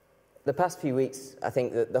the past few weeks, I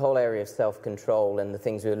think that the whole area of self-control and the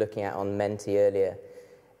things we were looking at on Menti earlier,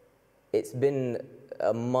 it's been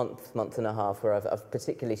a month and a half where I've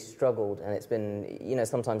particularly struggled, and it's been,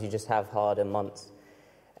 sometimes you just have harder months.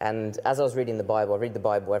 And as I was reading the Bible, I read the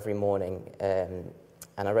Bible every morning, and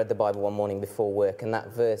I read the Bible one morning before work, and that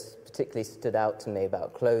verse particularly stood out to me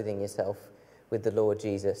about clothing yourself with the Lord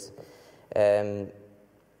Jesus. And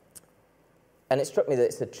it struck me that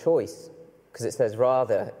it's a choice, because it says,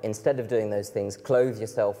 rather, instead of doing those things, clothe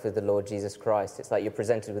yourself with the Lord Jesus Christ. It's like you're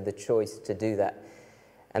presented with the choice to do that.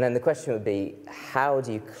 And then the question would be, how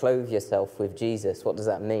do you clothe yourself with Jesus? What does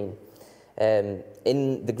that mean?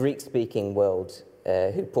 In the Greek-speaking world,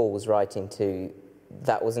 who Paul was writing to,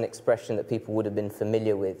 that was an expression that people would have been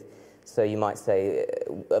familiar with. So you might say,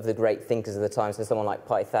 of the great thinkers of the time, so someone like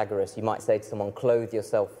Pythagoras, you might say to someone, clothe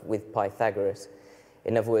yourself with Pythagoras.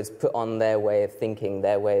 In other words, put on their way of thinking,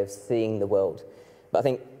 their way of seeing the world. But I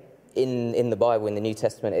think in the Bible, in the New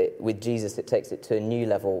Testament, with Jesus, it takes it to a new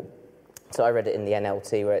level. So I read it in the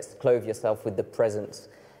NLT, where it's clothe yourself with the presence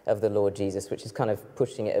of the Lord Jesus, which is kind of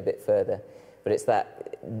pushing it a bit further. But it's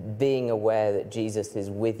that being aware that Jesus is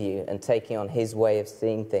with you and taking on his way of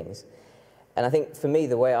seeing things. And I think for me,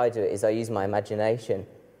 the way I do it is I use my imagination.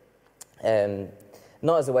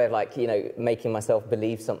 Not as a way of making myself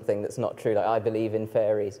believe something that's not true, like I believe in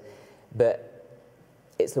fairies, but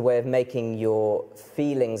it's a way of making your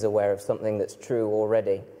feelings aware of something that's true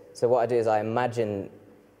already. So what I do is I imagine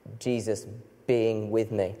Jesus being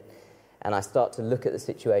with me, and I start to look at the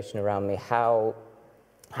situation around me. How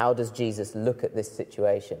does Jesus look at this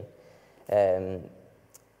situation?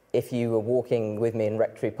 If you were walking with me in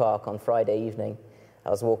Rectory Park on Friday evening, I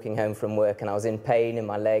was walking home from work and I was in pain in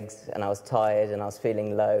my legs and I was tired and I was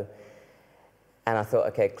feeling low. And I thought,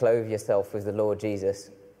 okay, clothe yourself with the Lord Jesus.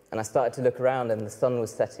 And I started to look around and the sun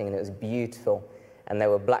was setting and it was beautiful. And there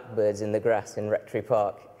were blackbirds in the grass in Rectory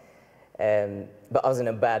Park. But I was in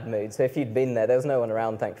a bad mood. So if you'd been there was no one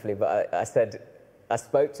around, thankfully. But I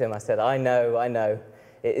spoke to him, I said, I know,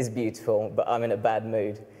 it is beautiful, but I'm in a bad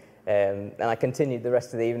mood. And I continued the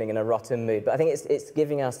rest of the evening in a rotten mood. But I think it's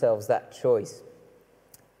giving ourselves that choice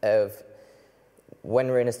of when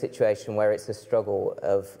we're in a situation where it's a struggle,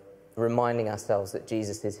 of reminding ourselves that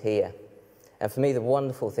Jesus is here. And for me, the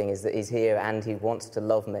wonderful thing is that he's here and he wants to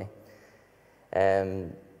love me.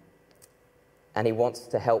 And he wants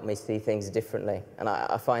to help me see things differently. And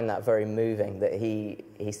I find that very moving, that he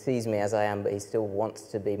sees me as I am, but he still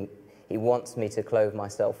wants he wants me to clothe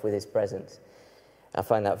myself with his presence. I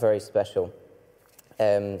find that very special.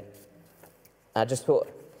 I just thought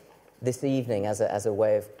this evening, as a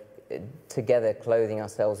way of together clothing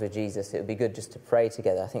ourselves with Jesus, it would be good just to pray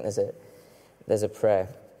together. I think there's a prayer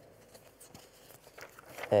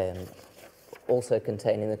also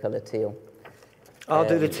containing the colour teal. I'll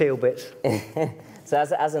do the teal bits. So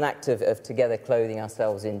as an act of together clothing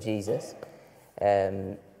ourselves in Jesus,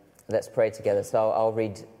 let's pray together. So I'll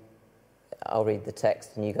read the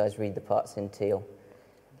text and you guys read the parts in teal.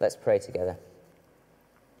 Let's pray together.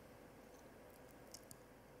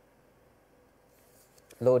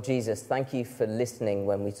 Lord Jesus, thank you for listening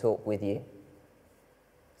when we talk with you.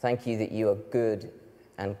 Thank you that you are good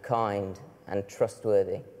and kind and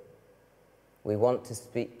trustworthy. We want to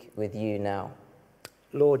speak with you now.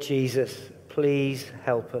 Lord Jesus, please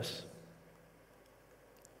help us.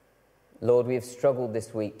 Lord, we have struggled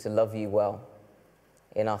this week to love you well,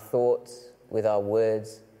 in our thoughts, with our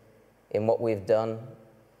words, in what we've done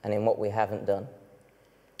and in what we haven't done.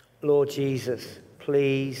 Lord Jesus,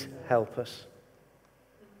 please help us.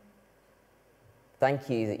 Thank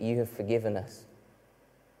you that you have forgiven us.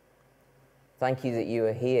 Thank you that you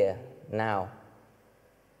are here now.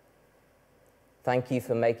 Thank you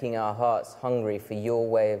for making our hearts hungry for your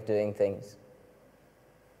way of doing things.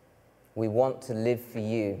 We want to live for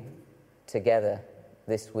you together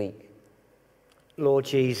this week. Lord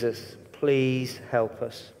Jesus, please help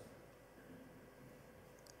us.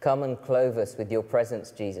 Come and clothe us with your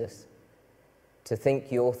presence, Jesus, to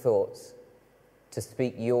think your thoughts, to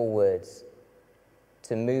speak your words,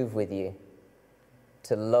 to move with you,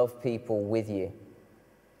 to love people with you,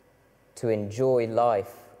 to enjoy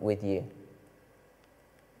life with you,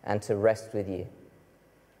 and to rest with you.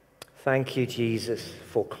 Thank you, Jesus,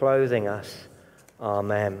 for clothing us.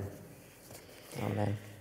 Amen. Amen.